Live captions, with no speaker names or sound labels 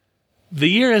The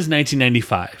year is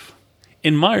 1995.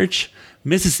 In March,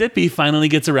 Mississippi finally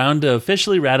gets around to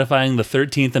officially ratifying the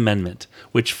 13th Amendment,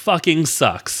 which fucking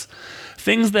sucks.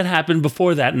 Things that happened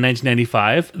before that in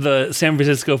 1995, the San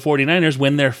Francisco 49ers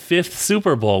win their 5th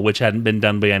Super Bowl, which hadn't been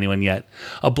done by anyone yet.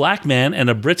 A black man and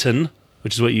a Briton,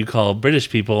 which is what you call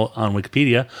British people on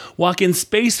Wikipedia, walk in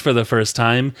space for the first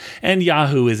time, and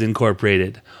Yahoo is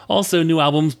incorporated. Also, new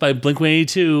albums by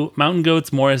Blink-182, Mountain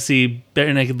Goats, Morrissey,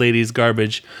 Bare Naked Ladies,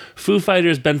 Garbage, Foo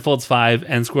Fighters, Ben Folds 5,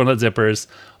 and Squirrel Nut Zippers,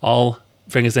 all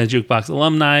Frankenstein's Jukebox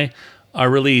alumni,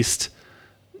 are released,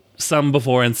 some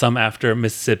before and some after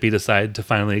Mississippi decided to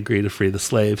finally agree to free the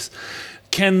slaves.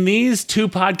 Can these two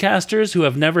podcasters who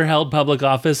have never held public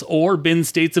office or been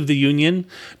states of the union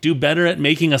do better at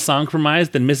making a song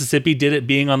compromise than Mississippi did at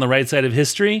being on the right side of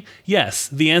history? Yes.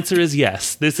 The answer is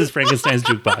yes. This is Frankenstein's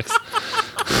Jukebox.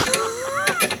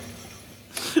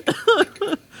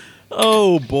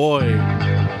 Oh, boy.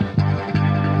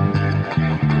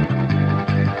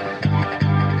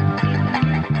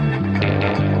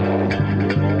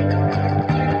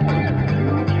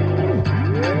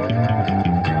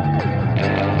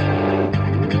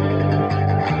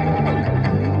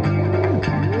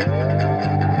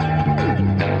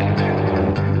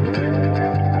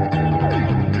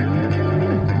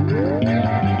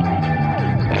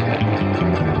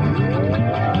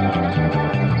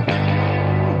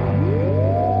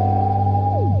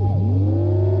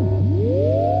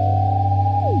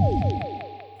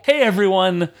 Hey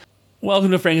everyone,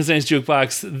 welcome to Frankenstein's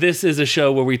Jukebox. This is a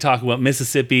show where we talk about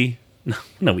Mississippi.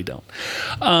 No, we don't.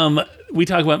 We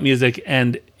talk about music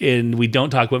and we don't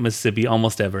talk about Mississippi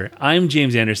almost ever. I'm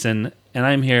James Anderson, and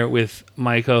I'm here with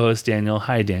my co-host Daniel.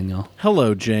 Hi, Daniel.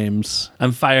 Hello, James.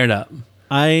 I'm fired up.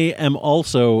 I am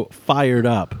also fired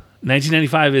up.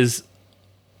 1995 is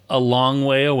a long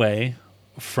way away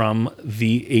from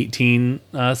the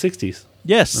 1860s.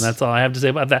 Yes. And that's all I have to say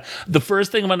about that. The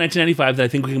first thing about 1995 that I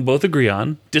think we can both agree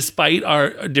on, despite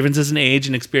our differences in age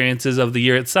and experiences of the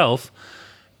year itself,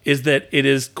 is that it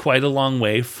is quite a long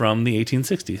way from the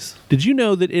 1860s. Did you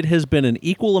know that it has been an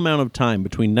equal amount of time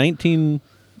between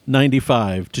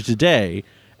 1995 to today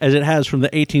as it has from the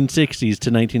 1860s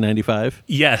to 1995?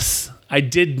 Yes, I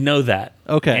did know that.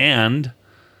 Okay.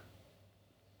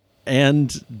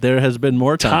 And there has been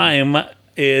more time. Time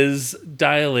is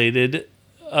dilated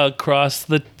across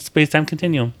the space-time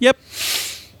continuum. Yep.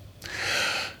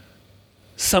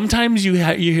 Sometimes you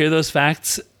hear those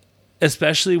facts,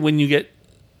 especially when you get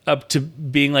up to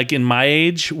being like in my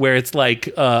age, where it's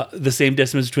like the same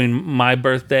distance between my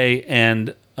birthday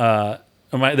and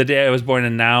the day I was born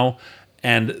and now,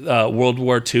 and World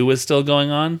War II was still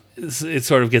going on. It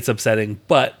sort of gets upsetting,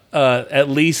 but at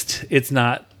least it's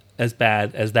not as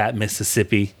bad as that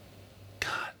Mississippi.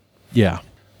 God. Yeah.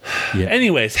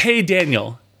 Anyways, hey,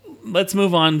 Daniel, let's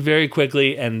move on very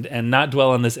quickly and not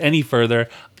dwell on this any further.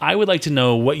 I would like to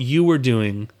know what you were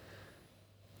doing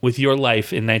with your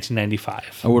life in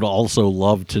 1995. I would also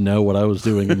love to know what I was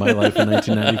doing in my life in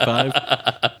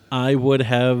 1995. I would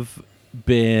have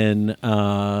been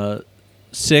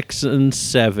 6 and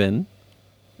 7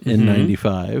 in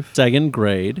 95, second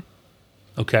grade.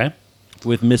 Okay.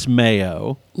 With Miss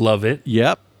Mayo. Love it.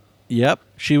 Yep.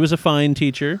 She was a fine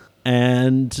teacher.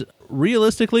 And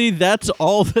realistically, that's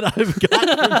all that I've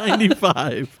got for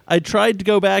 95. I tried to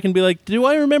go back and be like, do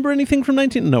I remember anything from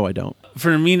 19? No, I don't.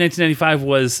 For me, 1995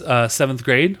 was 7th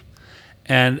grade.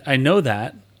 And I know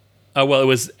that. It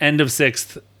was end of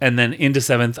 6th and then into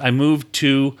 7th. I moved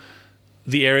to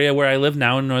the area where I live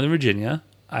now in Northern Virginia.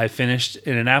 I finished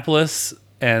in Annapolis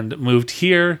and moved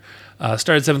here,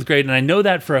 started 7th grade. And I know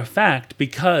that for a fact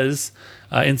because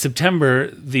in September,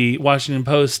 the Washington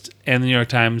Post and the New York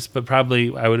Times, but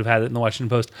probably I would have had it in the Washington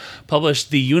Post,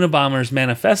 published the Unabomber's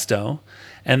Manifesto.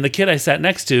 And the kid I sat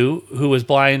next to, who was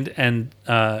blind and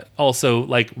also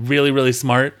like really, really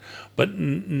smart, but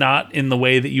not in the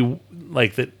way that you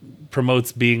like that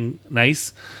promotes being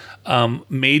nice,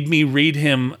 made me read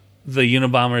him the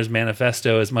Unabomber's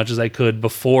Manifesto as much as I could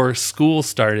before school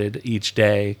started each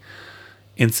day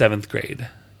in 7th grade.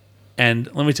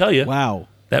 And let me tell you, wow.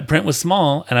 That print was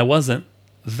small, and I wasn't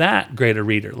that great a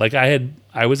reader. Like I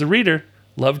was a reader,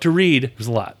 loved to read. It was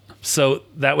a lot. So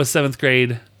that was 7th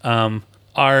grade.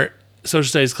 Our social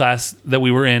studies class that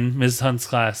we were in, Ms. Hunt's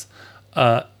class,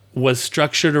 was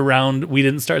structured around "We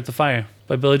Didn't Start the Fire"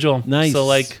 by Billy Joel. Nice. So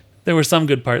like there were some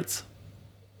good parts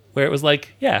where it was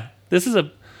like, yeah, this is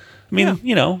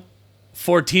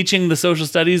for teaching the social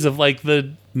studies of like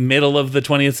the middle of the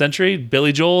 20th century,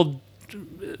 Billy Joel,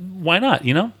 why not,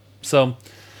 So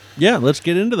yeah, let's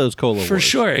get into those cola for wars.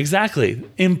 sure, exactly.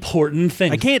 Important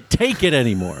things. I can't take it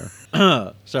anymore.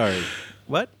 Sorry.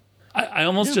 What? I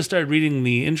almost just started reading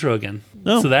the intro again.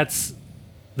 Oh. So that's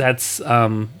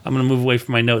I'm going to move away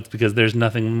from my notes because there's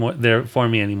nothing more there for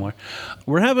me anymore.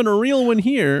 We're having a real one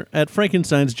here at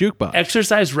Frankenstein's Jukebox.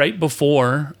 Exercise right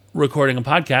before recording a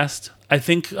podcast. I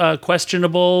think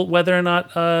questionable whether or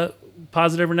not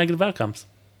positive or negative outcomes.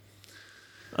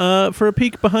 For a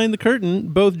peek behind the curtain,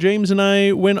 both James and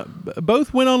I went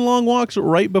on long walks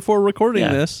right before recording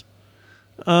this,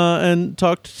 and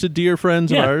talked to dear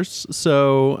friends of ours.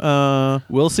 So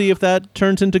we'll see if that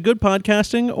turns into good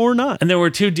podcasting or not. And there were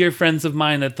two dear friends of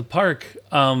mine at the park,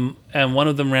 and one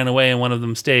of them ran away and one of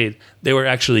them stayed. They were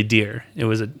actually deer.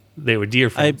 They were deer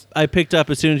friends. I picked up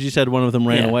as soon as you said one of them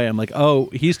ran away. I'm like, oh,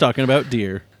 he's talking about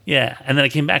deer. Yeah, and then I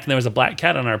came back and there was a black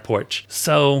cat on our porch.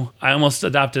 So I almost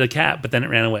adopted a cat, but then it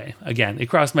ran away. Again, it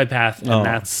crossed my path, and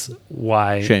that's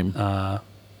why... Shame.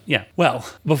 Yeah. Well,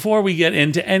 before we get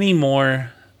into any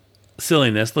more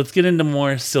silliness, let's get into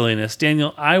more silliness.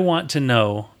 Daniel, I want to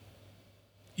know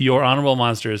your honorable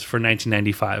monsters for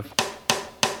 1995.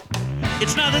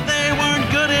 It's not that they weren't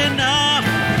good enough.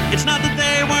 It's not that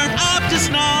they weren't up to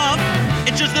snuff.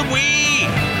 It's just that we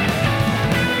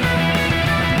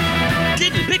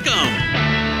didn't pick them.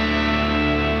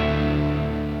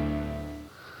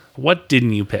 What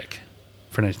didn't you pick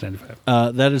for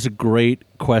 1995? That is a great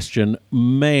question.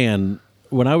 Man,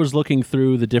 when I was looking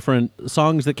through the different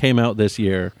songs that came out this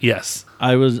year, Yes.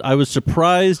 I was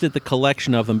surprised at the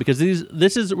collection of them because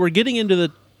we're getting into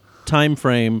the time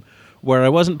frame where I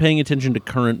wasn't paying attention to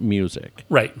current music.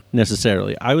 Right.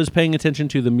 Necessarily. I was paying attention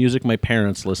to the music my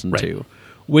parents listened to,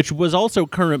 which was also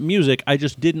current music. I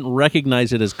just didn't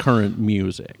recognize it as current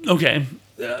music. Okay.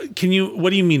 What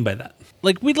do you mean by that?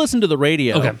 Like, we'd listen to the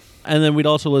radio. Okay. And then we'd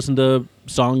also listen to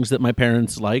songs that my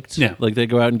parents liked. Yeah. Like,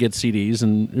 they'd go out and get CDs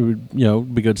and it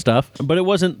would, be good stuff. But it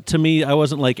wasn't, to me, I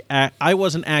wasn't I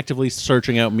wasn't actively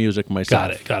searching out music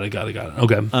myself. Got it.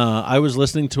 Okay. I was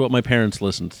listening to what my parents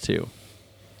listened to.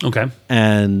 Okay.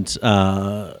 And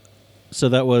so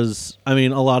that was, a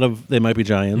lot of They Might Be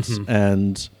Giants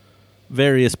and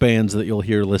various bands that you'll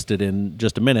hear listed in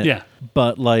just a minute. Yeah.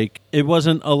 But, it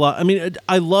wasn't a lot.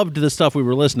 I loved the stuff we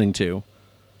were listening to.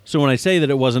 So when I say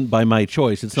that it wasn't by my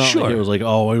choice, it's not like it was like,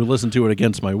 oh, I listened to it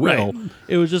against my will. Right.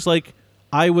 It was just like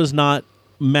I was not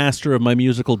master of my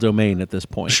musical domain at this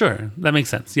point. Sure. That makes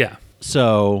sense. Yeah.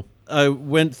 So I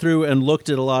went through and looked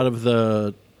at a lot of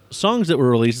the songs that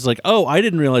were released. It's like, oh, I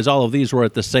didn't realize all of these were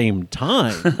at the same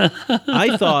time.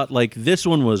 I thought this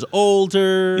one was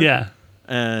older. Yeah.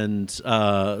 And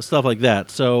stuff like that.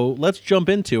 So let's jump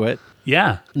into it.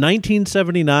 Yeah.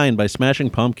 1979 by Smashing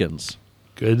Pumpkins.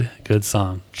 Good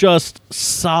song. Just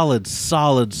solid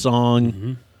song.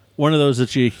 Mm-hmm. One of those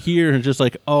that you hear and just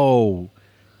like, oh,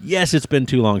 yes, it's been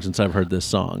too long since I've heard this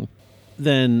song.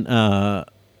 Then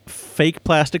Fake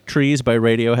Plastic Trees by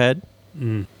Radiohead.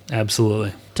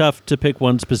 Absolutely. Tough to pick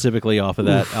one specifically off of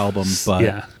that album,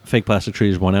 but Fake Plastic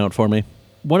Trees won out for me.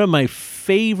 One of my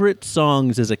favorite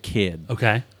songs as a kid.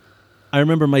 Okay. I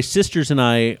remember my sisters and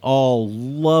I all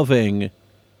loving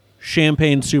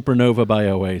Champagne Supernova by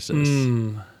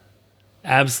Oasis.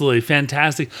 Absolutely.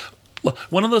 Fantastic.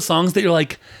 One of those songs that you're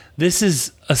like, this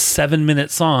is a 7-minute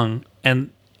song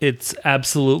and it's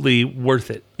absolutely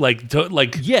worth it.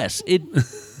 Yes, it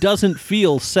doesn't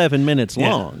feel 7 minutes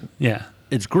long. Yeah.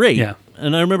 It's great. Yeah.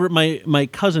 And I remember my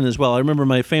cousin as well. I remember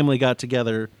my family got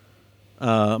together.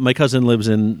 My cousin lives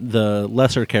in the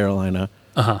Lesser Carolina.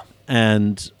 Uh-huh.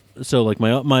 And so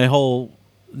my whole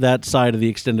that side of the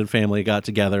extended family got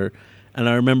together, and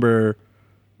I remember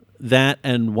that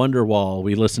and Wonderwall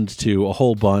we listened to a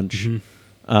whole bunch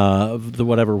of the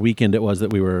whatever weekend it was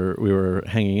that we were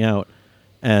hanging out,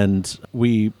 and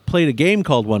we played a game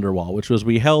called Wonderwall, which was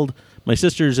we held my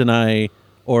sisters and I,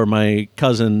 or my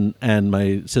cousin and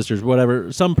my sisters,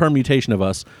 whatever, some permutation of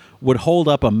us would hold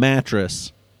up a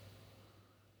mattress,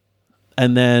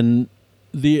 and then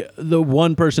the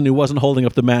one person who wasn't holding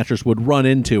up the mattress would run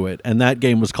into it, and that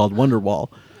game was called Wonderwall.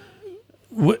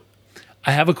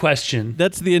 I have a question.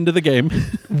 That's the end of the game.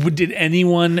 Did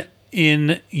anyone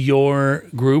in your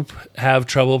group have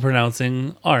trouble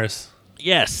pronouncing ours?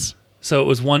 Yes. So it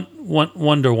was one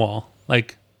Wonderwall,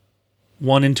 like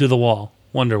one into the wall,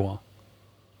 Wonderwall.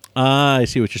 I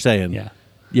see what you're saying. Yeah.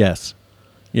 Yes.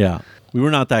 Yeah. We were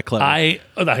not that clever. I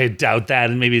doubt that,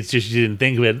 and maybe it's just you didn't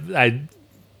think of it.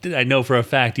 I know for a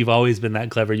fact you've always been that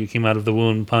clever. You came out of the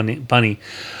womb punny.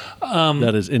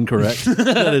 That is incorrect.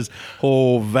 That is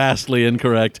vastly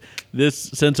incorrect. This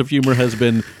sense of humor has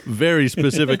been very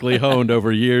specifically honed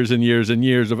over years and years and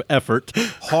years of effort,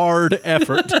 hard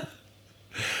effort.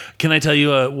 Can I tell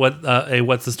you a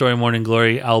What's the Story Morning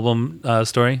Glory album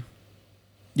story?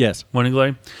 Yes. Morning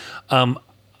Glory.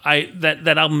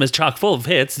 that album is chock full of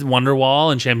hits.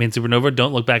 Wonderwall and Champagne Supernova,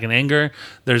 Don't Look Back in Anger.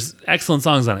 There's excellent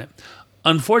songs on it.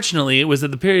 Unfortunately, it was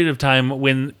at the period of time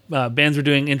when bands were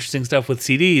doing interesting stuff with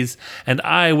CDs, and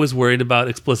I was worried about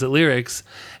explicit lyrics.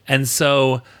 And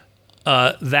so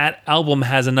that album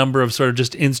has a number of sort of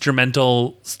just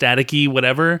instrumental, staticky,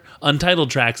 whatever, untitled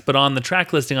tracks. But on the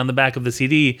track listing on the back of the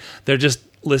CD, they're just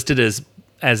listed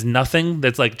as nothing.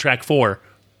 That's like track 4.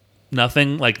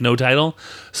 Nothing, like no title.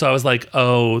 So I was like,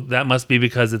 oh, that must be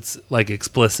because it's like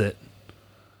explicit.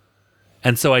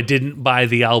 And so I didn't buy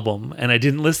the album, and I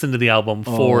didn't listen to the album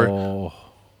for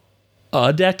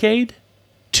a decade,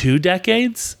 2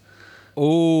 decades.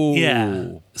 Oh.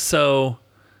 Yeah. So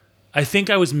I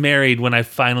think I was married when I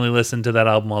finally listened to that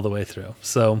album all the way through.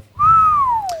 So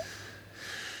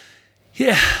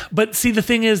yeah. But see, the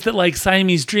thing is that like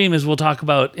Siamese Dream, as we'll talk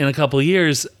about in a couple of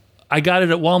years, I got it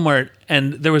at Walmart,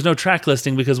 and there was no track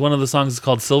listing because one of the songs is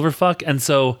called Silverfuck. And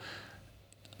so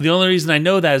the only reason I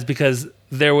know that is because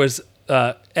there was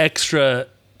extra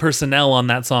personnel on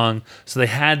that song, so they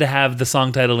had to have the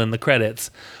song title in the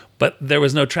credits. But there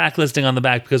was no track listing on the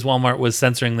back because Walmart was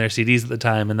censoring their CDs at the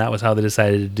time, and that was how they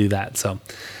decided to do that. So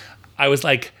I was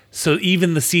like, so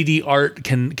even the CD art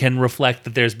can reflect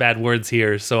that there's bad words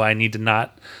here, so I need to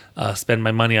not spend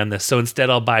my money on this. So instead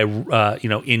I'll buy,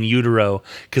 In Utero,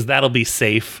 because that'll be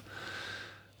safe.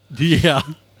 Yeah.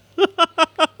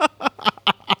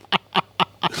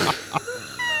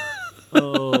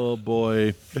 Oh,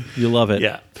 boy. You love it.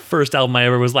 Yeah. First album I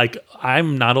ever was like,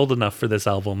 I'm not old enough for this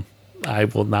album. I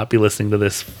will not be listening to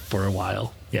this for a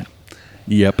while. Yeah.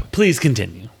 Yep. Please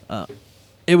continue.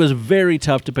 It was very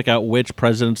tough to pick out which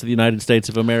Presidents of the United States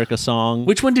of America song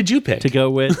Which one did you pick? to go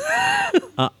with.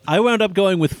 I wound up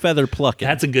going with Feather Plucking.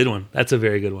 That's a good one. That's a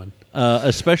very good one.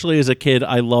 Especially as a kid,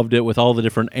 I loved it with all the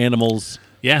different animals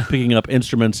Yeah. picking up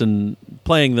instruments and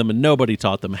playing them, and nobody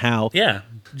taught them how. Yeah.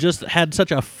 Just had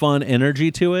such a fun energy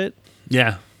to it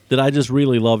Yeah. that I just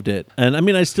really loved it. And I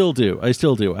mean, I still do.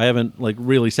 I haven't like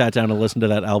really sat down and listened to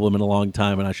that album in a long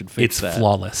time, and I should fix It's that.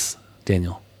 flawless,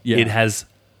 Daniel. Yeah. It has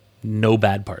no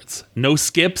bad parts. No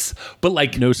skips, but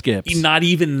like No skips. Not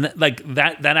even like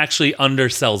that actually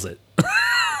undersells it.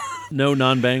 No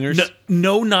non-bangers?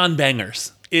 No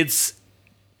non-bangers.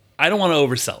 I don't want to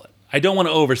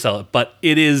oversell it. But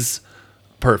it is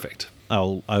perfect. I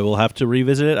will have to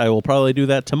revisit it. I will probably do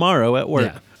that tomorrow at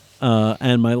work. Yeah.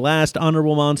 And my last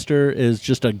honorable monster is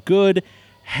just a good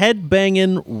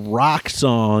head-banging rock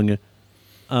song,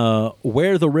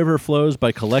 Where the River Flows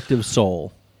by Collective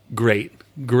Soul. Great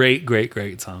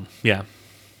song. Yeah.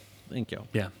 Thank you.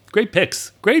 Yeah. Great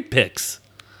picks.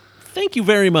 Thank you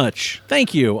very much.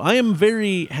 Thank you. I am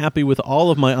very happy with all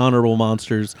of my honorable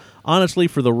monsters, honestly,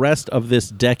 for the rest of this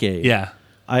decade. Yeah.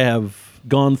 I have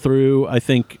gone through, I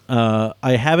think,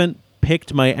 I haven't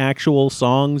picked my actual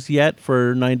songs yet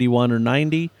for 91 or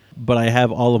 90, but I have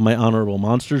all of my honorable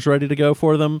monsters ready to go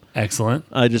for them. Excellent.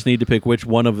 I just need to pick which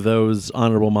one of those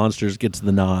honorable monsters gets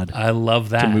the nod I love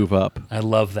that. to move up. I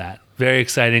love that. Very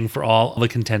exciting for all the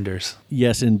contenders.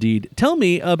 Yes, indeed. Tell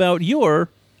me about your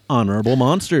honorable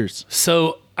monsters.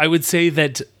 So I would say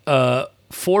that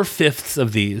 4/5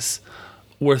 of these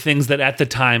were things that at the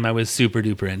time I was super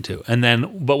duper into.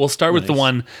 But we'll start with the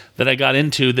one that I got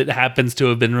into that happens to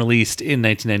have been released in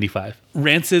 1995.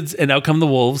 Rancid's and Out Come the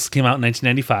Wolves came out in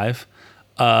 1995.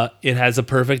 It has a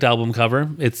perfect album cover.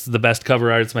 It's the best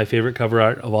cover art. It's my favorite cover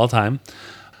art of all time.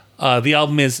 The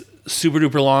album is super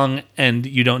duper long and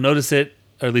you don't notice it,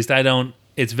 or at least I don't.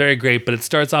 It's very great, but it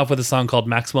starts off with a song called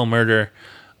Maxwell Murder,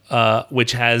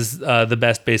 which has the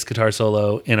best bass guitar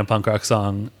solo in a punk rock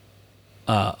song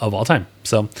of all time.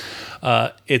 So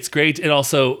it's great. It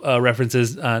also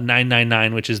references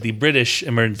 999, which is the British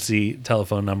emergency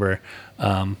telephone number.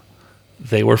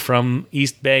 They were from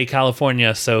East Bay,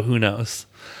 California, so who knows?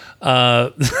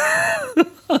 Who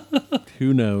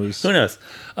knows? Who knows?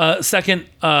 Second,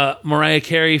 Mariah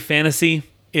Carey, Fantasy.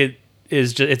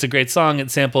 It's a great song. It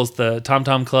samples the Tom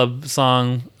Tom Club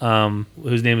song,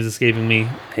 whose name is escaping me.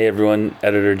 Hey everyone,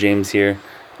 editor James here.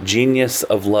 Genius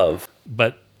of Love.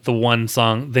 But the one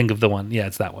song, think of the one. Yeah,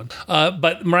 it's that one.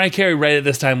 But Mariah Carey right at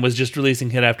this time was just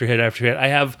releasing hit after hit after hit. I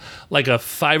have like a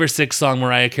 5 or 6 song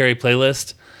Mariah Carey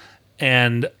playlist,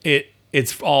 and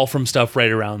it's all from stuff right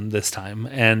around this time.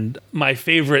 And my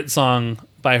favorite song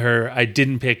by her I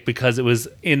didn't pick because it was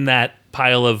in that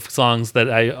pile of songs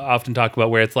that I often talk about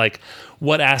where it's like,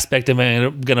 what aspect am I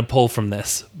going to pull from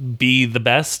this? Be the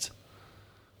best?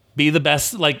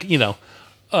 Like,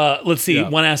 let's see. Yeah.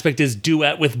 One aspect is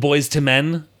duet with Boys to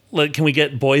Men. Like, can we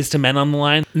get Boys to Men on the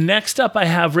line? Next up, I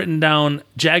have written down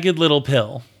Jagged Little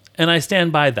Pill, and I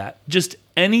stand by that. Just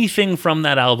anything from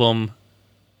that album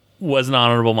was an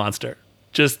honorable monster.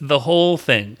 Just the whole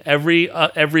thing, every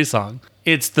song.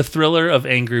 It's the thriller of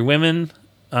angry women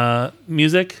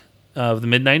music of the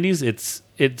mid-90s.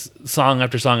 It's song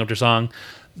after song after song.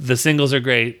 The singles are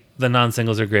great. The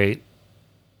non-singles are great.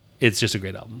 It's just a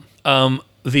great album.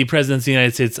 The President's of the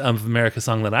United States of America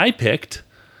song that I picked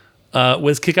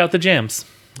was Kick Out the Jams.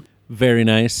 Very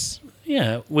nice.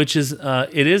 Yeah, which is,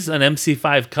 it is an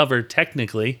MC5 cover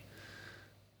technically.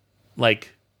 And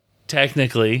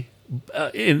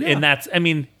that's, I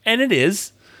mean, and it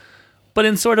is, but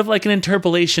in sort of like an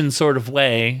interpolation sort of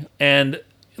way. And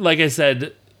like I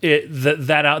said,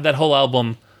 that whole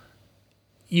album,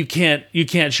 you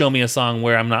can't show me a song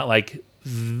where I'm not like,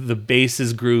 the bass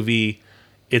is groovy.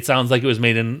 It sounds like it was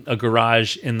made in a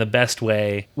garage in the best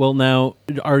way. Well, now,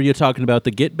 are you talking about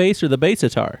the git bass or the bass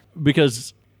guitar?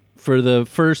 Because for the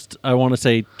first, I want to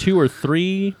say 2 or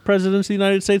 3 Presidents of the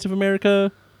United States of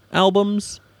America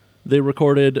albums, they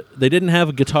didn't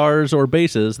have guitars or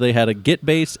basses. They had a git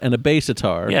bass and a bass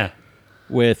guitar. Yeah.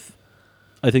 With,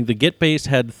 I think the git bass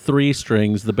had 3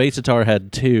 strings, the bass guitar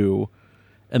had 2,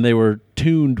 and they were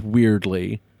tuned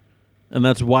weirdly. And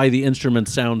that's why the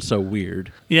instruments sound so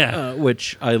weird. Yeah.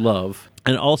 Which I love.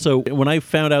 And also, when I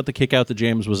found out the Kick Out the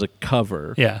Jams was a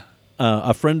cover, yeah,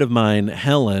 a friend of mine,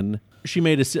 Helen, she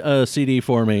made a CD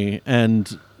for me,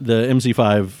 and the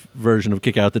MC5 version of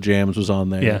Kick Out the Jams was on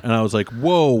there. Yeah. And I was like,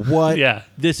 whoa, what? Yeah.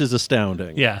 This is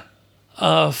astounding. Yeah.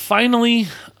 Finally,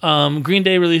 Green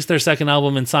Day released their second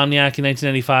album, Insomniac, in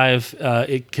 1995.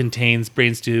 It contains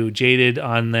Brain Stew Jaded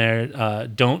on there.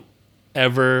 Don't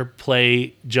ever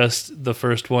play just the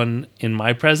first one in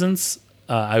my presence.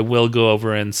 I will go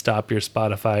over and stop your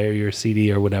Spotify or your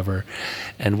CD or whatever,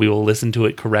 and we will listen to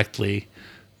it correctly.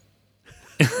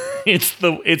 I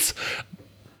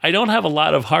don't have a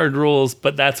lot of hard rules,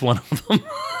 but that's one of them.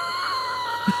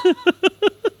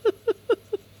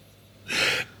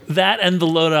 That and the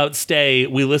Loadout Stay,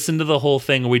 we listen to the whole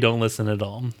thing or we don't listen at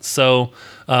all. So,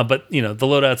 but the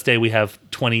Loadout Stay, we have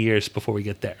 20 years before we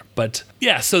get there. But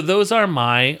yeah, so those are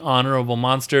my honorable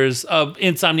monsters.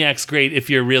 Insomniac's great if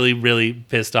you're really, really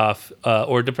pissed off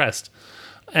or depressed.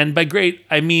 And by great,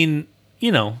 I mean,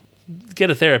 get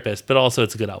a therapist, but also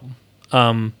it's a good album.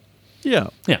 Yeah.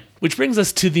 Yeah. Which brings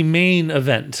us to the main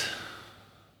event.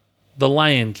 The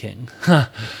Lion King.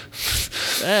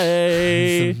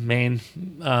 Hey. It's the main,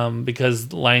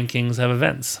 because Lion Kings have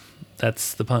events.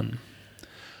 That's the pun.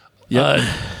 Yep.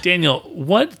 Daniel,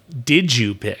 what did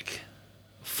you pick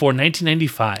for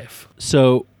 1995?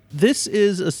 So this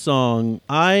is a song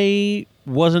I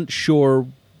wasn't sure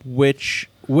which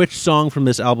song from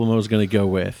this album I was going to go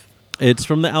with. It's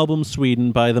from the album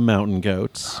Sweden by the Mountain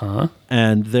Goats. Huh?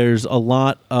 And there's a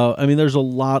lot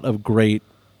of great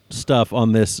stuff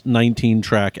on this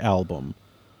 19-track album.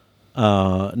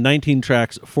 19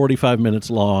 tracks, 45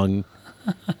 minutes long.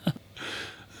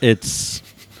 It's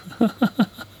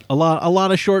a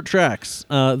lot of short tracks.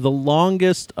 The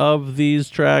longest of these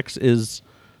tracks is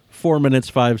 4 minutes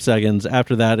 5 seconds.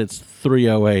 After that, it's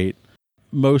 3:08.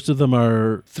 Most of them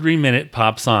are 3-minute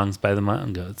pop songs by the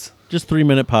Mountain Goats. just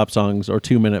 3-minute pop songs or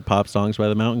 2-minute pop songs by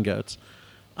the Mountain Goats.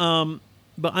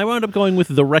 But I wound up going with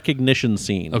The Recognition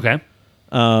Scene. Okay.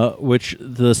 Which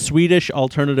the Swedish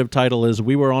alternative title is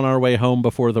We Were on Our Way Home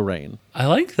Before the Rain. I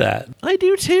like that. I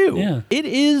do too. Yeah. It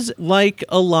is like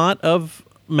a lot of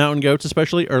Mountain Goats,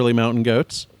 especially early Mountain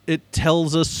Goats. It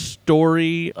tells a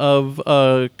story of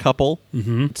a couple,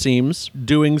 it seems,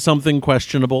 doing something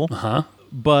questionable,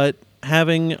 but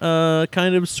having a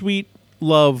kind of sweet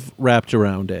love wrapped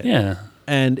around it. Yeah.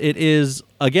 And it is,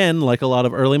 again, like a lot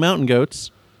of early Mountain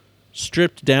Goats,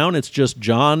 stripped down. It's just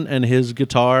John and his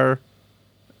guitar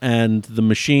and the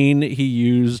machine he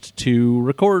used to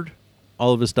record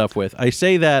all of his stuff with. I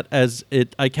say that as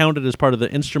I count it as part of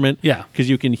the instrument. Yeah. Because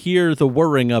you can hear the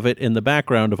whirring of it in the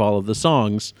background of all of the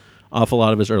songs off a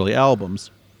lot of his early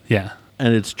albums. Yeah.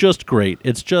 And it's just great.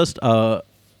 It's just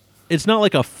it's not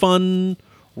like a fun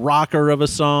rocker of a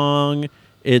song.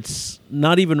 It's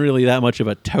not even really that much of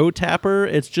a toe tapper.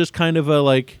 It's just kind of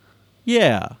a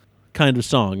kind of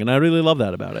song. And I really love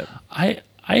that about it. I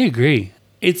agree.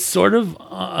 It's sort of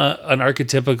an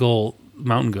archetypical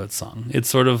Mountain Goat song. It's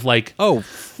sort of like, oh,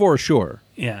 for sure.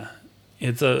 Yeah.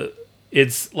 It's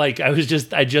like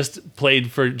I just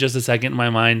played for just a second in my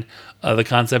mind the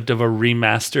concept of a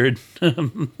remastered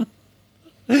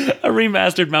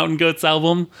Mountain Goats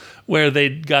album where they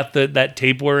got that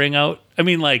tape whirring out. I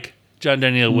mean, like John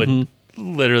Daniel would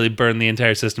literally burn the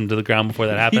entire system to the ground before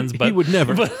that happens. But he would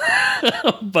never.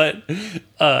 But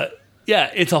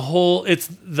yeah, it's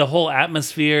the whole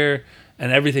atmosphere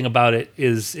and everything about it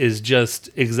is just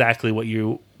exactly what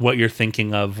you're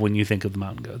thinking of when you think of the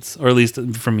Mountain Goats, or at least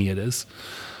for me it is.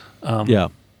 Yeah.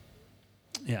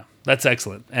 Yeah, that's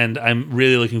excellent, and I'm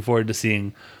really looking forward to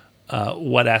seeing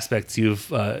what aspects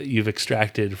you've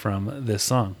extracted from this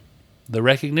song. The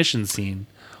recognition scene,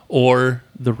 or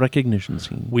The recognition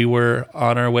scene. we were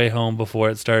on our way home before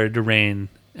it started to rain,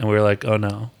 and we were like, oh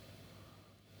no.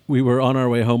 We were on our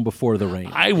way home before the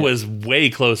rain. I was way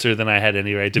closer than I had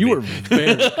any right to be. You were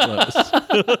very close.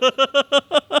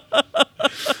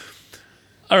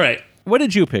 All right. What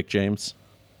did you pick, James?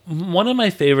 One of my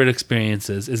favorite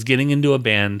experiences is getting into a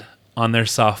band on their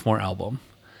sophomore album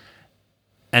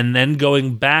and then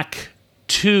going back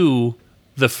to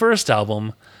the first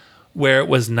album where it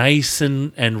was nice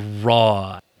and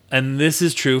raw. And this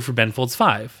is true for Ben Folds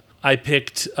 5. I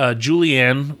picked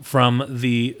Julianne from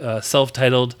the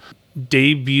self-titled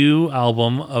debut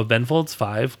album of Ben Folds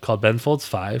 5 called Ben Folds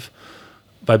 5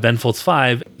 by Ben Folds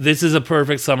 5. This is a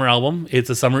perfect summer album.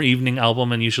 It's a summer evening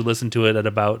album, and you should listen to it at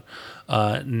about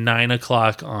 9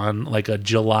 o'clock on like a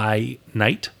July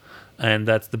night. And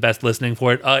that's the best listening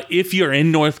for it. If you're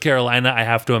in North Carolina, I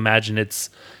have to imagine it's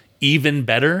even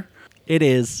better. It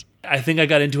is. I think I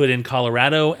got into it in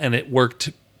Colorado, and it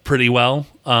worked pretty well.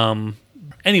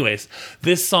 Anyways,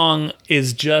 this song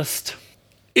is just...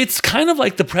 It's kind of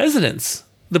like the President's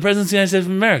of the United States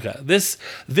of America. This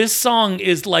song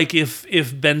is like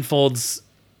if Ben Folds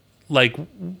like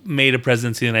made a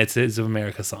Presidents of the United States of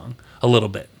America song a little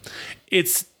bit.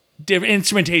 It's different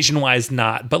instrumentation wise,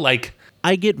 not, but like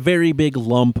I get very big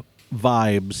lump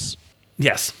vibes.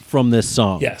 Yes, from this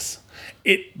song. Yes,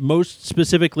 it most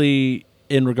specifically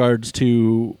in regards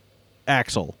to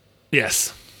Axl.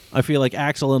 Yes, I feel like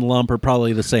Axl and Lump are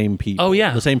probably the same people. Oh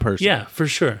yeah, the same person. Yeah, for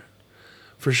sure.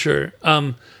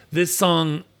 This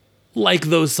song, like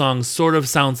those songs, sort of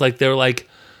sounds like they're like,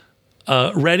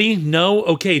 ready? No?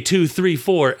 Okay, 2, 3,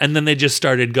 4. And then they just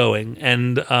started going.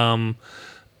 And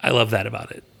I love that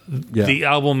about it. Yeah. The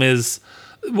album is,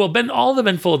 well, all the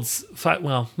Ben Folds 5,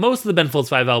 well, most of the Ben Folds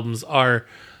 5 albums are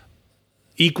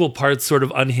equal parts sort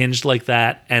of unhinged like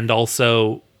that, and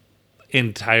also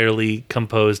entirely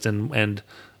composed and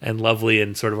lovely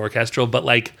and sort of orchestral. But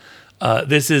like,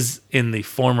 this is in the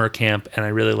former camp, and I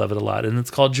really love it a lot. And it's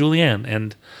called Julianne,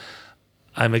 and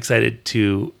I'm excited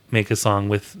to make a song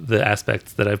with the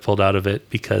aspects that I've pulled out of it,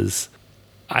 because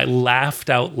I laughed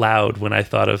out loud when I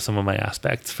thought of some of my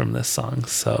aspects from this song.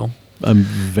 So I'm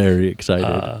very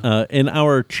excited. In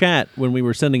our chat, when we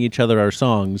were sending each other our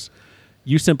songs,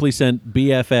 you simply sent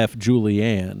BFF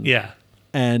Julianne. Yeah.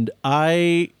 And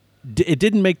it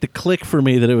didn't make the click for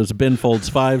me that it was a Ben Folds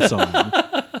 5 song.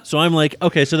 So I'm like,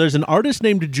 okay, so there's an artist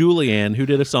named Julianne who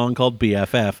did a song called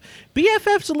BFF.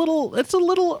 BFF's a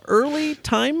little early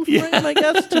time frame, I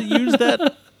guess, to use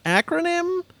that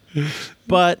acronym.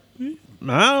 But I don't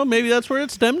know, maybe that's where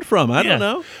it stemmed from. I don't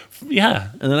know. Yeah.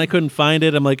 And then I couldn't find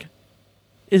it. I'm like,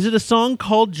 is it a song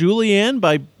called Julianne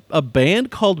by a band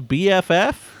called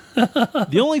BFF?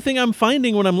 The only thing I'm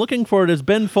finding when I'm looking for it is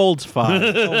Ben Folds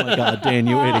 5. Oh my God, Dan,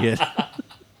 you idiot.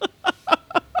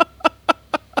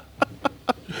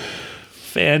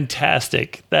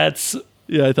 Fantastic. I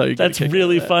thought that's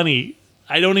really funny.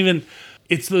 I don't even,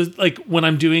 it's the, like when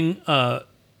I'm doing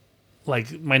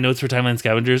like my notes for Timeline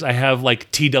Scavengers, I have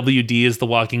like TWD is The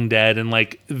Walking Dead, and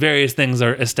like various things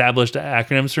are established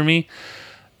acronyms for me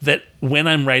that when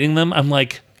I'm writing them, I'm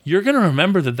like, you're going to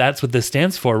remember that that's what this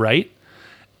stands for, right?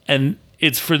 And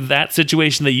it's for that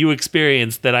situation that you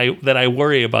experienced that I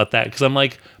worry about that, because I'm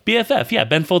like, BFF, yeah,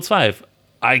 Ben Folds 5,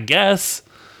 I guess.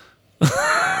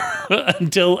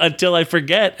 until I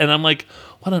forget, and I'm like,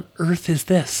 what on earth is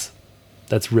this?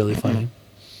 That's really funny.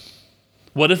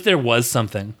 What if there was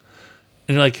something,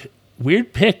 and you're like,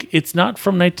 weird pick, it's not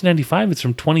from 1995, it's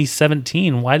from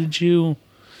 2017. Why did you...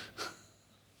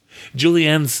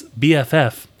 Julianne's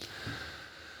BFF.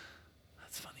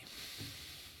 That's funny.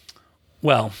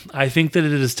 Well, I think that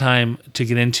it is time to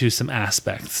get into some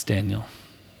aspects, Daniel.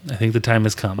 I think the time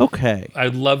has come. Okay.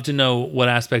 I'd love to know what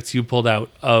aspects you pulled out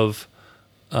of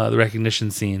the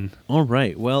recognition scene. All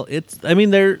right. Well,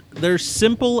 they're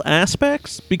simple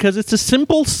aspects because it's a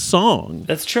simple song.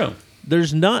 That's true.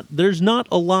 There's not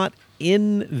a lot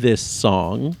in this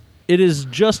song. It is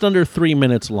just under 3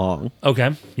 minutes long.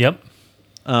 Okay. Yep.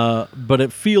 But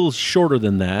it feels shorter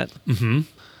than that.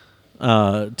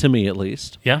 Mm-hmm. To me, at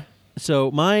least. Yeah.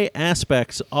 So my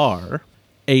aspects are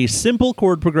a simple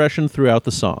chord progression throughout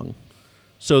the song.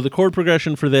 So the chord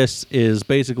progression for this is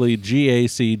basically G, A,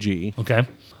 C, G. Okay.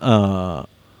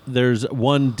 There's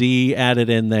one D added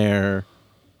in there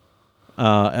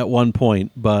at one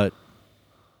point, but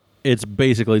it's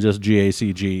basically just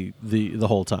GACG the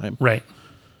whole time. Right.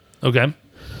 Okay.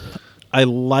 I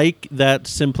like that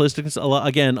simplistic.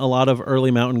 Again, a lot of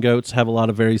early Mountain Goats have a lot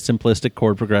of very simplistic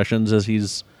chord progressions as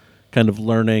he's kind of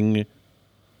learning.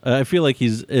 I feel like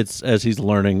as he's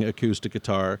learning acoustic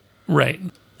guitar, right,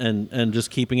 and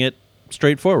just keeping it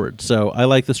straightforward. So I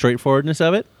like the straightforwardness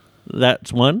of it.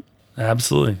 That's one.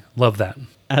 Absolutely, love that.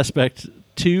 Aspect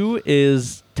 2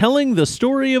 is telling the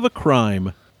story of a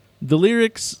crime. The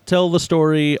lyrics tell the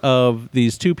story of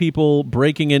these two people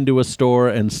breaking into a store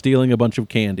and stealing a bunch of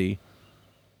candy,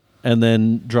 and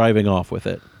then driving off with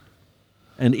it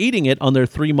and eating it on their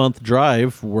 3-month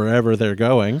drive wherever they're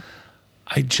going.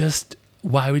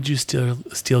 Why would you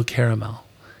steal caramel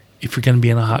if you're going to be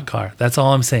in a hot car? That's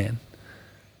all I'm saying.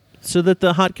 So that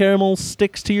the hot caramel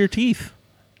sticks to your teeth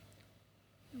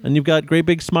and you've got great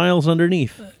big smiles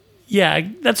underneath. Yeah,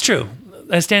 that's true.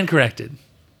 I stand corrected.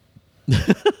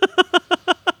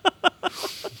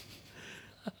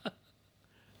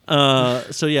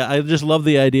 So yeah, I just love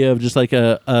the idea of just like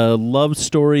a love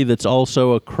story that's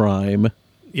also a crime.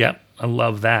 Yep, I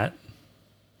love that.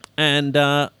 And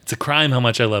it's a crime how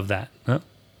much I love that. Huh?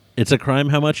 It's a crime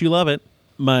how much you love it.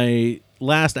 My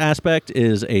last aspect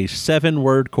is a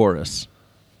 7-word chorus.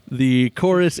 The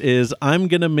chorus is, I'm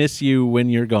gonna miss you when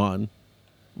you're gone.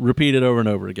 Repeat it over and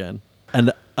over again.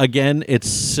 And again, it's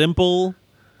simple,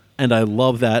 and I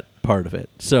love that part of it.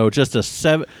 So just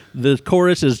the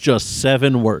chorus is just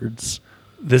 7 words.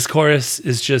 This chorus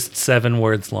is just 7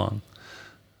 words long.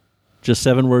 Just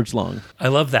 7 words long. I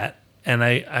love that. And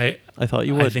I thought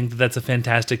you would. I think that's a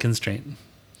fantastic constraint.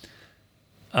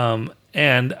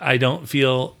 And I don't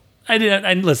feel...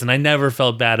 listen, I never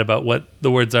felt bad about what the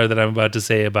words are that I'm about to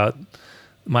say about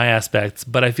my aspects,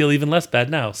 but I feel even less bad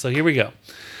now. So here we go.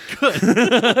 Good.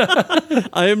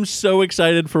 I am so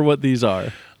excited for what these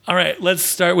are. All right, let's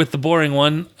start with the boring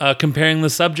one, comparing the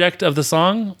subject of the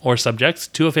song or subjects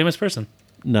to a famous person.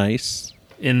 Nice.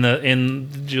 In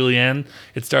Julianne,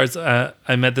 it starts,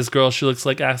 I met this girl, she looks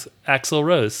like Axl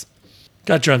Rose.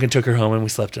 Got drunk and took her home and we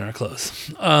slept in our clothes.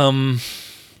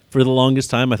 For the longest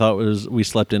time, I thought it was we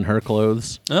slept in her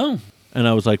clothes. Oh. And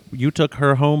I was like, you took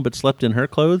her home but slept in her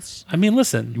clothes? I mean,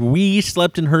 listen. We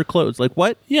slept in her clothes. Like,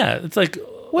 what? Yeah, it's like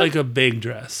a big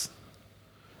dress.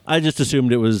 I just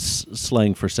assumed it was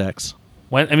slang for sex.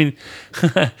 What? I mean,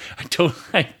 I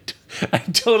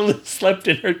totally slept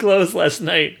in her clothes last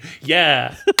night.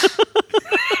 Yeah.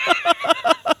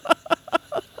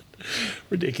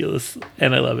 Ridiculous.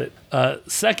 And I love it.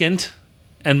 Second,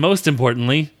 and most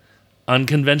importantly,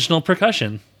 unconventional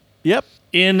percussion. Yep.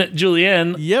 In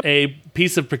Julianne, yep. a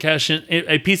piece of percussion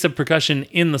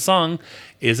in the song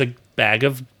is a bag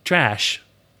of trash.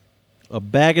 A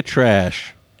bag of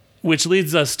trash. Which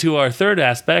leads us to our third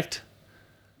aspect,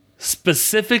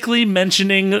 specifically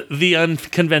mentioning the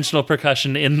unconventional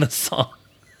percussion in the song.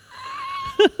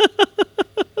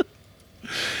 He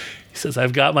says,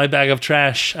 I've got my bag of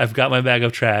trash. I've got my bag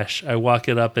of trash. I walk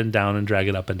it up and down and drag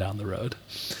it up and down the road.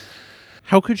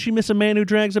 How could she miss a man who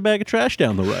drags a bag of trash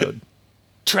down the road?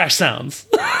 Trash sounds.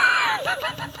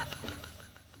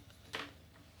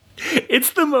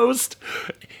 It's the most...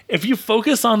 If you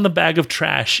focus on the bag of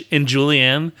trash in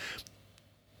Julianne,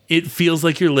 it feels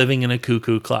like you're living in a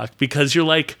cuckoo clock because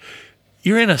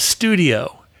you're in a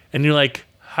studio and you're like,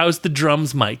 how's the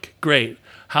drums mic? Great.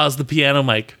 How's the piano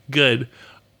mic? Good.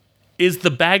 Is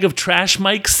the bag of trash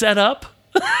mic set up?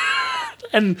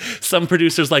 And some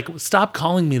producer's like, stop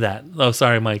calling me that. Oh,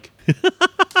 sorry, Mike.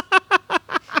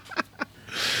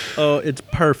 Oh, it's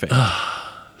perfect.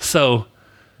 So,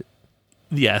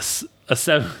 yes,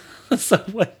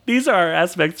 these are our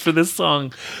aspects for this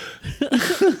song.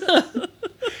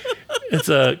 It's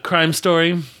a crime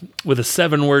story with a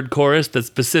 7-word chorus that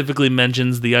specifically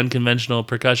mentions the unconventional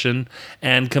percussion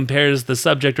and compares the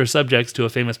subject or subjects to a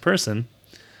famous person.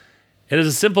 It is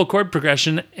a simple chord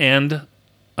progression and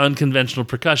unconventional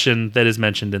percussion that is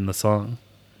mentioned in the song.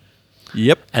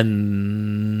 Yep.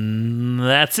 And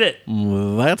that's it.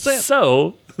 That's it.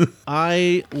 So,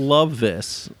 I love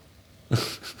this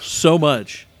so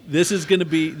much. This,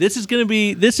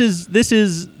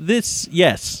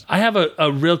 yes. I have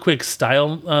a real quick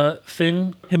style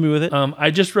thing. Hit me with it. I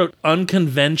just wrote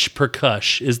Unconvensh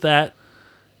Percush. Is that,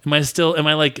 am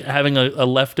I like having a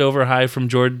leftover high from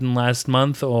Jordan last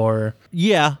month or?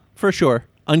 Yeah, for sure.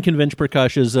 Unconvensh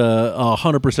Percush is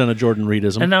 100% a Jordan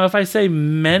Reedism. And now if I say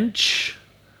Mensch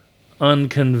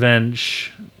Unconvensh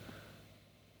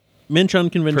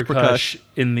Percush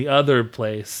in the other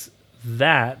place,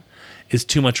 that is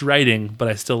too much writing, but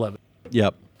I still love it.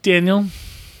 Yep. Daniel,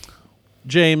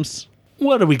 James,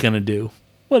 what are we gonna do?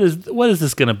 What is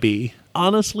this gonna be?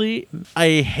 Honestly,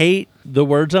 I hate the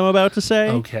words I'm about to say.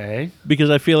 Okay. Because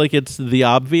I feel like it's the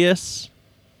obvious,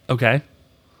 Okay.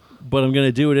 but I'm going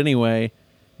to do it anyway.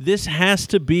 This has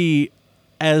to be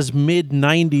as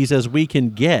mid-90s as we can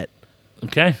get.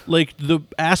 Okay. Like, the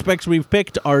aspects we've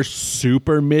picked are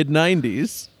super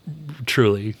mid-90s.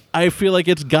 Truly. I feel like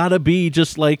it's got to be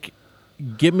just like,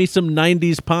 give me some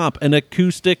 90s pop, an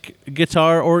acoustic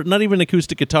guitar, or not even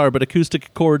acoustic guitar, but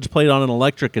acoustic chords played on an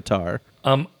electric guitar.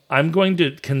 I'm going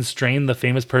to constrain the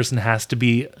famous person has to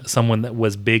be someone that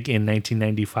was big in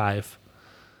 1995.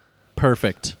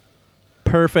 Perfect.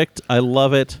 I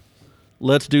love it.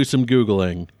 Let's do some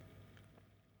Googling.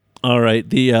 All right.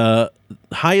 The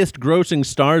highest grossing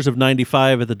stars of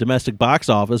 95 at the domestic box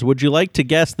office. Would you like to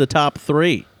guess the top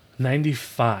 3?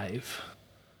 95.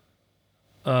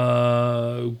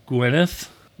 Gwyneth?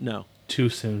 No. Too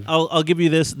soon. I'll give you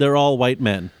this. They're all white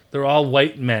men. They're all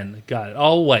white men. Got it.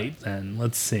 All white then.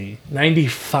 Let's see.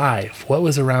 95. What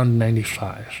was around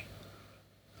 95?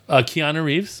 Keanu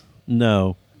Reeves?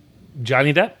 No.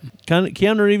 Johnny Depp?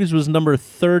 Keanu Reeves was number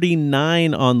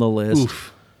 39 on the list.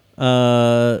 Oof.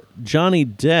 Johnny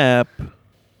Depp's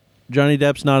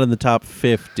not in the top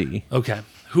 50. Okay.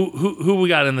 Who we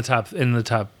got in the top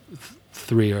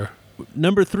 3 or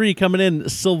number 3 coming in,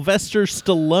 Sylvester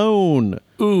Stallone.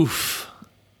 Oof.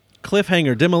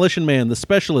 Cliffhanger, Demolition Man, The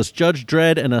Specialist, Judge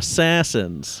Dredd, and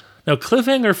Assassins. Now,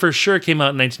 Cliffhanger for sure came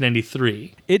out in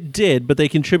 1993. It did, but they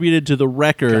contributed to the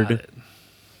record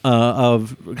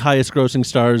of highest grossing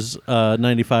stars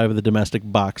 95 of the domestic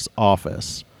box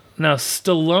office. Now,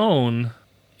 Stallone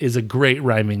is a great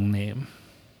rhyming name.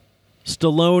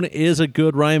 Stallone is a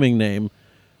good rhyming name.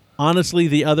 Honestly,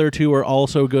 the other two are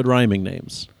also good rhyming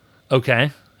names.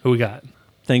 Okay. Who we got?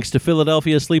 Thanks to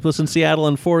Philadelphia, Sleepless in Seattle,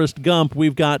 and Forrest Gump,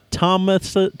 we've got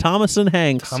Thomason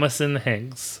Hanks. Thomason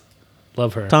Hanks.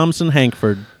 Love her. Thomason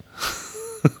Hankford.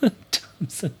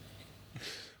 Thomason.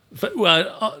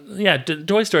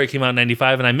 Toy Story came out in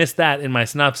 95, and I missed that in my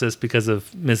synopsis because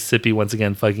of Mississippi once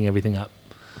again fucking everything up.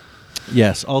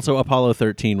 Yes. Also, Apollo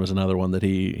 13 was another one that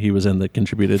he was in that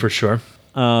contributed. For sure.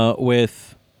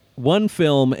 With one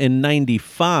film in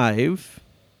 95...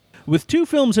 With 2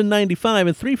 films in 95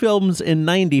 and 3 films in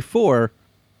 94,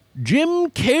 Jim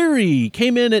Carrey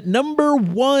came in at number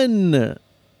 1.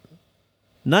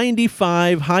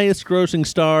 95, highest grossing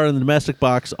star in the domestic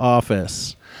box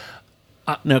office.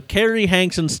 Now, Carrey,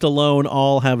 Hanks, and Stallone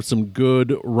all have some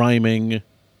good rhyming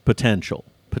potential.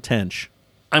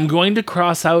 I'm going to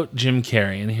cross out Jim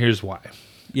Carrey, and here's why.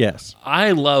 Yes.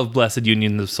 I love Blessed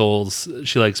Union of Souls,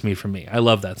 She Likes Me for Me. I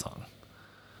love that song.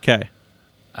 Okay.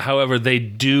 However, they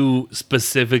do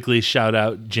specifically shout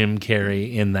out Jim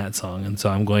Carrey in that song, and so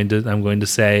I'm going to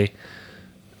say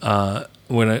we're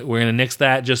gonna nix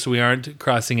that just so we aren't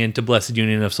crossing into Blessed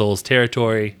Union of Souls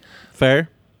territory. Fair.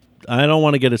 I don't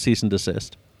want to get a cease and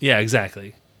desist. Yeah,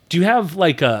 exactly. Do you have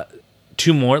like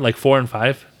 2 more, like 4 and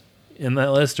 5, in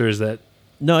that list, or is that?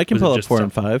 No, I can pull up 4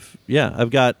 and 5. Yeah, I've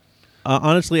got.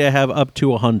 Honestly, I have up to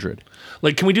 100.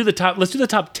 Like, can we do the top? Let's do the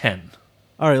top 10.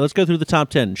 All right, let's go through the top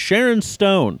 10. Sharon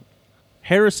Stone,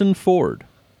 Harrison Ford,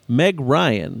 Meg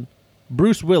Ryan,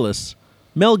 Bruce Willis,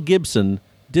 Mel Gibson,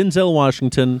 Denzel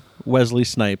Washington, Wesley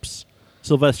Snipes,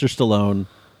 Sylvester Stallone,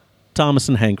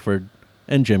 Thomason Hankford,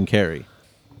 and Jim Carrey.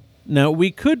 Now,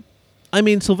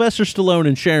 Sylvester Stallone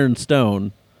and Sharon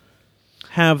Stone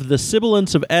have the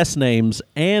sibilance of S names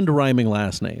and rhyming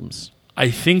last names.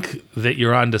 I think that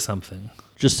you're onto something.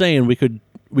 Just saying, we could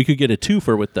get a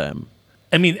twofer with them.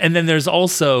 I mean, and then there's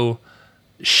also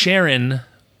Sharon,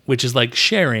 which is like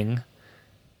sharing,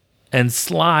 and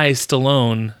Sly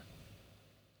Stallone.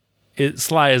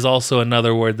 Sly is also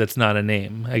another word that's not a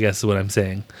name, I guess is what I'm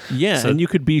saying. Yeah, so, and you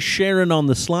could be Sharon on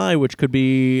the sly, which could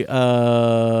be,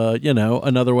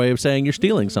 another way of saying you're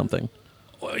stealing something.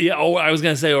 Yeah, I was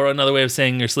going to say, or another way of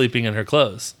saying you're sleeping in her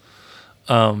clothes.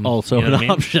 Also an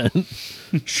option.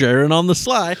 Sharon on the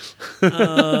sly.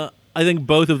 I think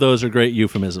both of those are great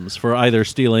euphemisms for either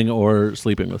stealing or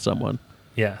sleeping with someone.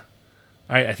 Yeah.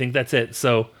 All right, I think that's it.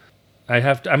 So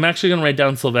I'm actually going to write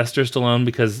down Sylvester Stallone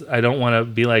because I don't want to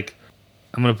be like,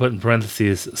 I'm going to put in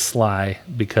parentheses Sly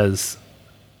because,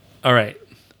 all right.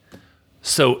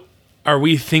 So are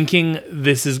we thinking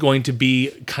this is going to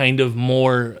be kind of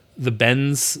more the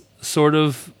Benz sort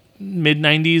of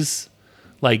mid-90s,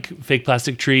 like Fake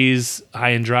Plastic Trees, High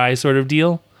and Dry sort of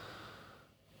deal?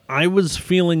 I was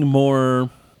feeling more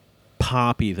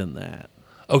poppy than that.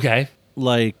 Okay.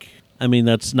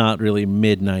 That's not really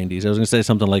mid-90s. I was going to say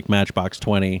something like Matchbox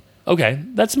 20. Okay.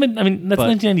 That's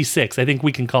 1996. I think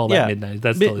we can call that mid-90s.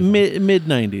 That's totally fine.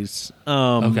 Mid-90s.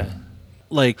 Okay.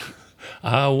 Like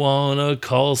I wanna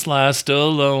call Sly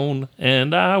Stallone,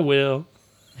 and I will.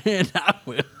 And I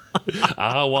will.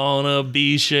 I wanna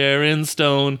be Sharon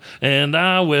Stone, and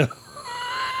I will.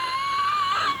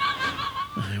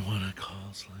 I want to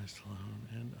call Sly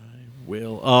Stallone, and I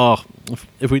will. Oh,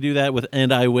 if we do that with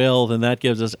 "and I will," then that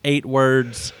gives us 8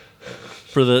 words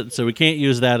for the. So we can't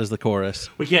use that as the chorus.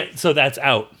 We can't. So that's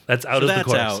out. That's out So of that's the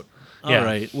chorus. out. Yeah. All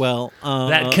right. Well,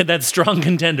 That strong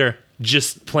contender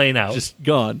just plain out. just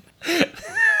gone.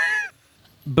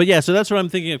 But yeah, so that's what I'm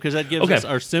thinking of because that gives us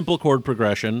our simple chord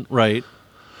progression, right?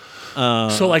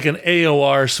 So like an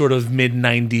AOR sort of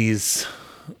mid-90s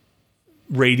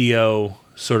radio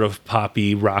sort of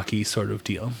poppy, rocky sort of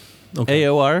deal. Okay.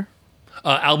 AOR?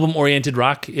 Album-oriented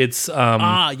rock. It's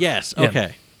yes. Yeah.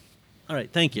 Okay. All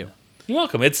right. Thank you. You're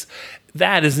welcome.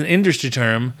 That is an industry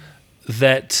term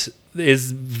that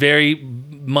is very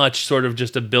much sort of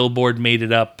just a Billboard made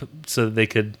it up so that they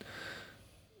could,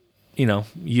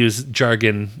 use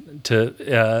jargon to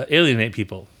alienate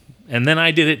people. And then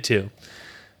I did it too.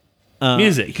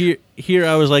 Music. Here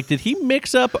I was like, did he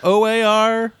mix up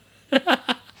OAR?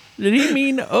 Did he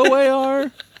mean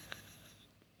OAR?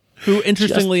 Who,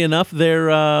 interestingly enough,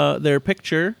 their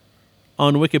picture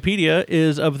on Wikipedia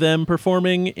is of them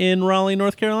performing in Raleigh,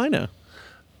 North Carolina.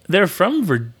 They're from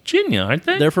Virginia, aren't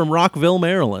they? They're from Rockville,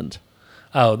 Maryland.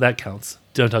 Oh, that counts.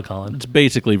 Don't tell Colin. It's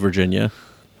basically Virginia.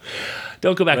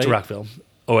 Don't go back to Rockville.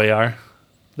 OAR.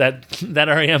 That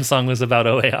REM song was about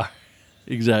OAR.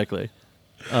 Exactly.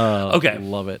 Okay.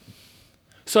 Love it.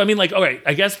 So, I mean, all right,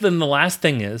 I guess then the last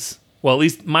thing is, well, at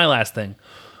least my last thing,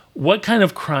 what kind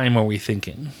of crime are we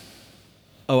thinking?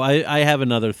 Oh, I have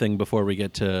another thing before we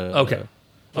get to... Okay.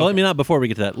 Well, I mean, not before we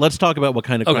get to that. Let's talk about what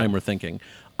kind of crime we're thinking.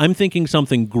 I'm thinking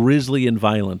something grisly and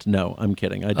violent. No, I'm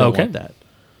kidding. I don't want that.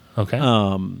 Okay.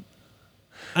 I'm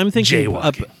thinking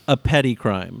a petty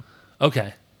crime.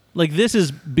 Okay. Like, this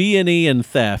is B&E and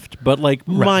theft, but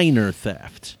minor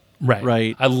theft. Right.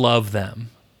 Right. I love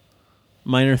them.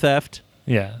 Minor theft?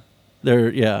 Yeah.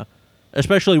 They're,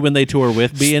 especially when they tour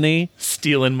with B&E.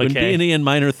 Stealing McKay. When B&E and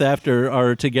Minor Theft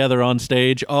are together on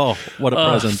stage, oh, what a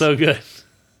present. So good.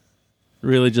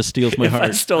 Really just steals my heart. If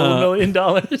I stole $1 million.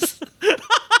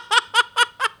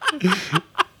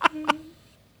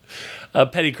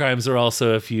 Petty crimes are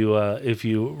also if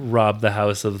you rob the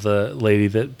house of the lady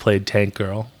that played Tank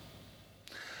Girl.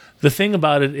 The thing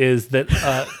about it is that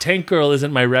Tank Girl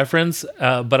isn't my reference,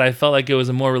 but I felt like it was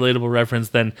a more relatable reference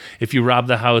than if you rob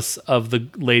the house of the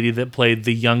lady that played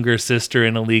the younger sister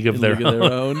in A League of Their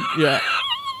Own. Yeah.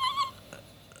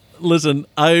 Listen,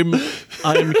 I'm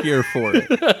here for it.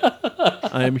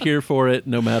 I am here for it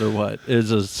no matter what.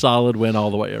 It's a solid win all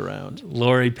the way around.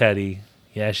 Lori Petty.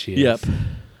 Yeah, she is. Yep.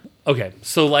 Okay,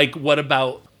 so what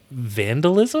about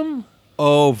vandalism?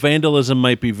 Oh, vandalism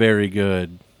might be very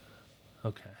good.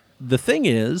 Okay. The thing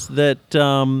is that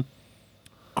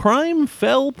crime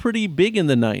fell pretty big in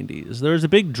the 90s. There was a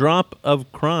big drop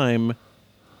of crime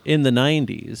in the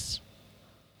 90s.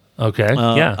 Okay,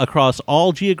 across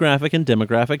all geographic and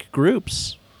demographic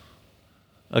groups,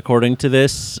 according to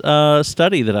this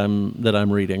study that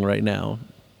I'm reading right now,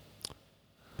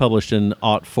 published in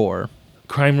 '04.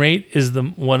 Crime rate is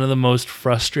one of the most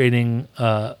frustrating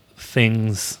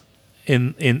things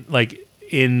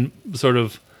in sort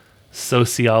of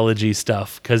sociology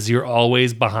stuff because you're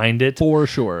always behind it For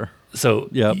sure. So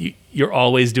you're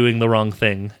always doing the wrong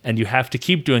thing, and you have to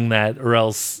keep doing that, or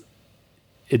else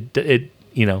it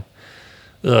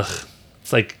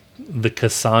it's like the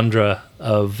Cassandra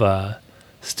of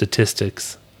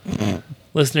statistics.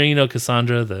 Listener, you know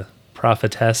Cassandra, the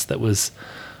prophetess that was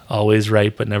always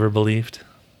right but never believed.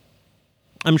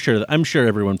 I'm sure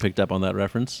everyone picked up on that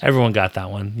reference. Everyone got that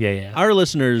one. Yeah. Our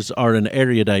listeners are an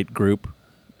erudite group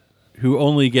who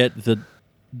only get the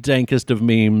dankest of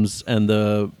memes and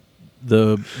the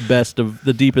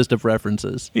deepest of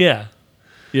references. Yeah.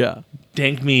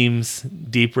 Dank memes,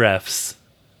 deep refs,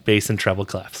 bass and treble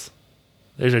clefs.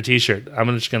 There's our T-shirt. I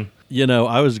was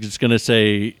just gonna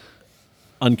say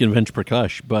Unconvensh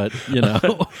Percush, but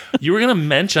you were gonna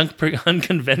mention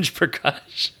Unconvensh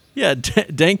Percush. Yeah,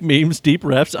 dank memes, deep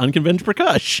refs, Unconvensh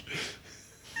Percush.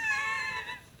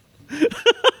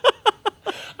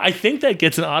 I think that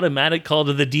gets an automatic call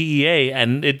to the DEA,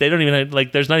 and they don't even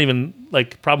there's not even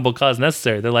probable cause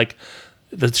necessary. They're like,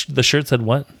 the shirt said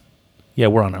what? Yeah,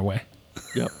 we're on our way.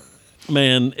 Yep.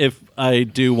 Man, if I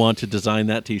do want to design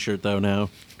that T-shirt though now.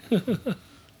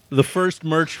 The first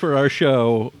merch for our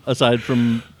show, aside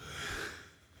from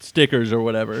stickers or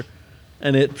whatever,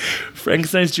 and it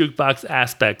Frankenstein's Jukebox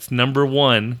aspects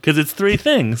 #1 because it's 3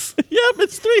 things. Yep,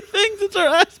 it's 3 things. It's our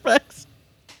aspects.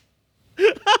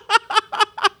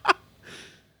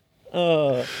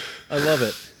 I love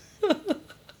it.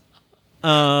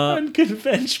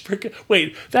 Unconvensh Percush.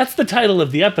 Wait, that's the title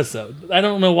of the episode. I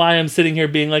don't know why I'm sitting here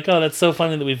being like, oh, that's so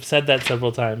funny that we've said that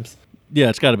several times. Yeah,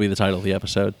 it's got to be the title of the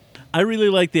episode. I really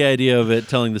like the idea of it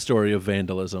telling the story of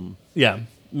vandalism. Yeah.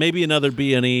 Maybe another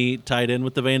B&E tied in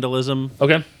with the vandalism.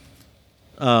 Okay.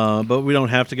 But we don't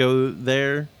have to go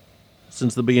there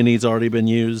since the B&E's already been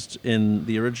used in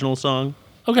the original song.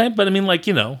 Okay, but I mean, like,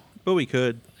 you know. But we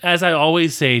could. As I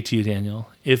always say to you, Daniel,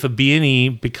 if a B&E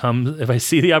becomes, if I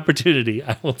see the opportunity,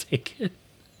 I will take it.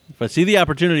 If I see the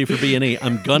opportunity for B&E,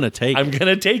 I'm going to take it. I'm going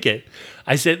to take it.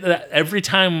 I said that every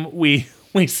time we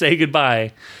say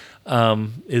goodbye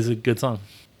is a good song.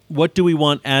 What do we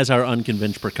want as our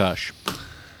Unconvensh Percush?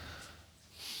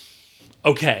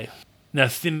 Okay. Now,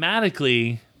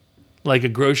 thematically, like a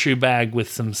grocery bag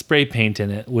with some spray paint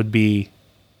in it would be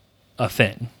a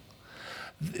thing.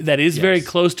 That is very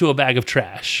close to a bag of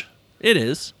trash. It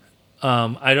is.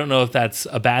 I don't know if that's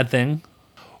a bad thing.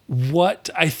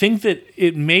 I think that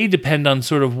it may depend on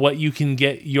sort of what you can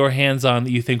get your hands on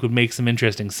that you think would make some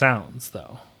interesting sounds,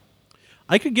 though.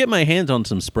 I could get my hands on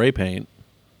some spray paint.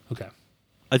 Okay.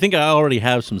 I think I already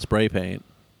have some spray paint.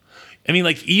 I mean,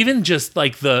 like, even just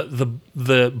like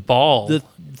the ball. The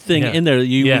thing in there,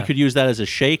 we could use that as a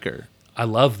shaker. I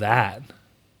love that.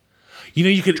 You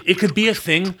know, it could be a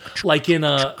thing like in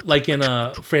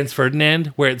a Franz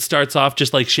Ferdinand where it starts off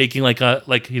just like shaking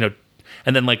and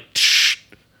then like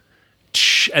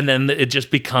and then it just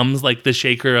becomes like the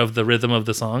shaker of the rhythm of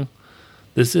the song.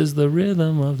 This is the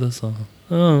rhythm of the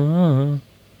song.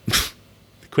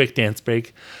 Quick dance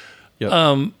break.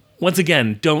 Yep. Once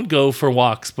again, don't go for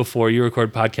walks before you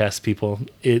record podcasts, people.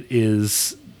 It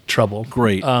is trouble.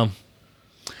 Great.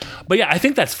 But yeah, I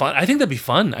think that's fun. I think that'd be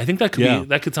fun. I think that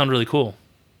could sound really cool.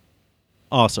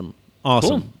 Awesome.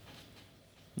 Cool. I'm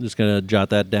just going to jot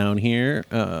that down here.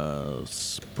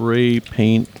 Spray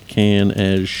paint can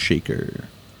as shaker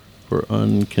for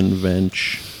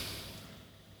Unconvensh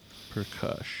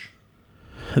Percush.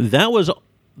 That was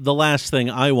the last thing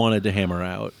I wanted to hammer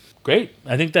out. Great.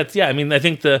 I think that's, I mean, I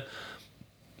think the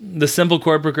simple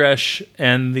chord progression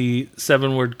and the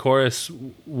 7-word chorus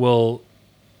will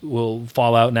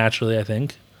fall out naturally, I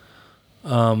think.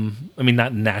 I mean,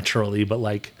 not naturally, but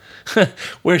like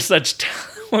we're such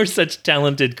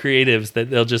talented creatives that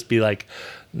they'll just be like,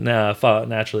 nah, fall out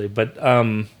naturally. But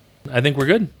I think we're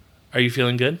good. Are you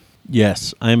feeling good?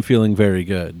 Yes, I'm feeling very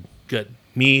good. Good.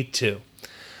 Me too.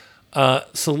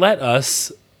 So let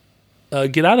us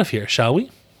get out of here, shall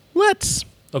we? Let's.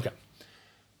 Okay.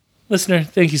 Listener,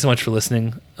 thank you so much for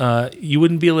listening. You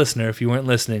wouldn't be a listener if you weren't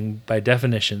listening by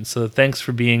definition, so thanks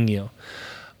for being you.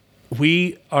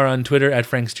 We are on Twitter at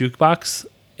Frank's Jukebox,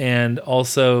 and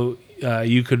also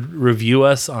you could review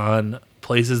us on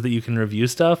places that you can review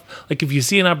stuff. Like if you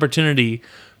see an opportunity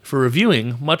for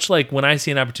reviewing, much like when I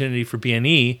see an opportunity for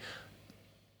B&E,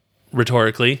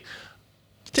 rhetorically,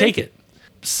 take it.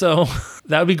 So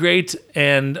that would be great.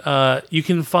 And you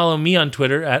can follow me on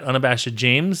Twitter at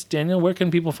unabashedjames. Daniel, where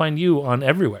can people find you on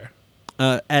everywhere?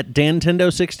 At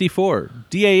Dantendo64.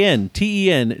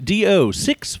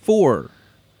 DANTENDO64.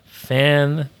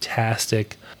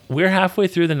 Fantastic. We're halfway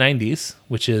through the 90s,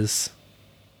 which is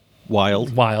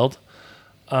wild.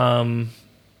 And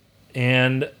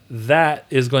that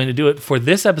is going to do it for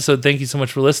this episode. Thank you so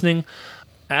much for listening.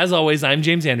 As always, I'm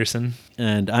James Anderson.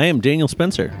 And I am Daniel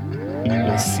Spencer.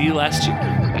 We'll see you last year.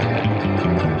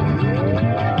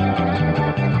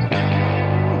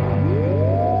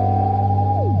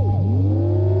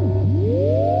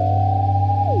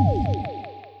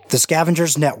 The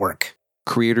Scavengers Network.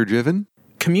 Creator-driven.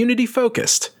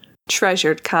 Community-focused.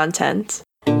 Treasured content.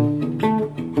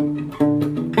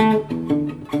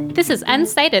 This is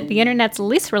Unsighted, the internet's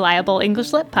least reliable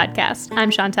English lit podcast.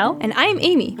 I'm Chantel. And I'm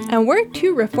Amy, and we're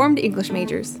two reformed English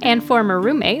majors. And former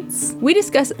roommates. We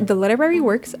discuss the literary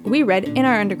works we read in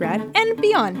our undergrad and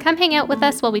beyond. Come hang out with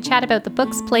us while we chat about the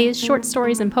books, plays, short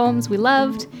stories, and poems we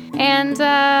loved and,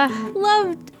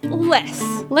 loved less.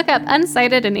 Look up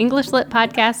Unsighted, an English lit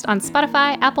podcast on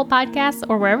Spotify, Apple Podcasts,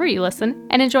 or wherever you listen,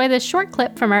 and enjoy this short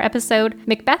clip from our episode,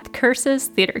 Macbeth Curses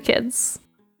Theater Kids.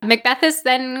 Macbeth is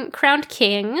then crowned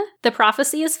king. The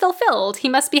prophecy is fulfilled. He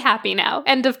must be happy now.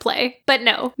 End of play. But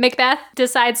no, Macbeth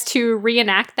decides to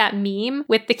reenact that meme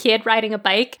with the kid riding a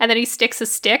bike, and then he sticks a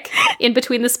stick in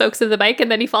between the spokes of the bike,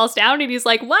 and then he falls down, and he's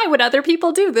like, why would other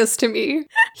people do this to me?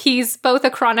 He's both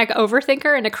a chronic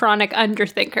overthinker and a chronic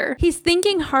underthinker. He's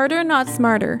thinking harder, not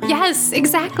smarter. Yes,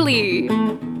 exactly.